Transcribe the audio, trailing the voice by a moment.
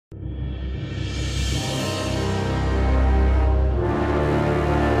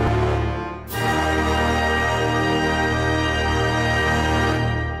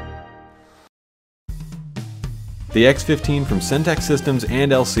The X15 from Cen-Tec Systems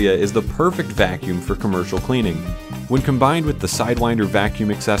and Elcia is the perfect vacuum for commercial cleaning. When combined with the Sidewinder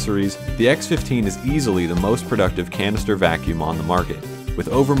vacuum accessories, the X15 is easily the most productive canister vacuum on the market, with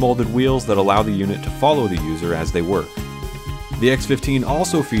overmolded wheels that allow the unit to follow the user as they work. The X15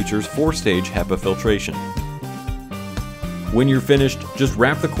 also features 4-stage HEPA filtration. When you're finished, just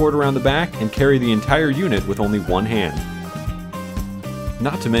wrap the cord around the back and carry the entire unit with only one hand.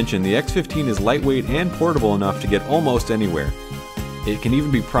 Not to mention, the X15 is lightweight and portable enough to get almost anywhere. It can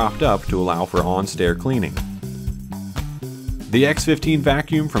even be propped up to allow for on-stair cleaning. The X15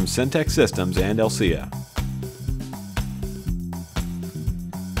 vacuum from Cen-Tec Systems and Elcia.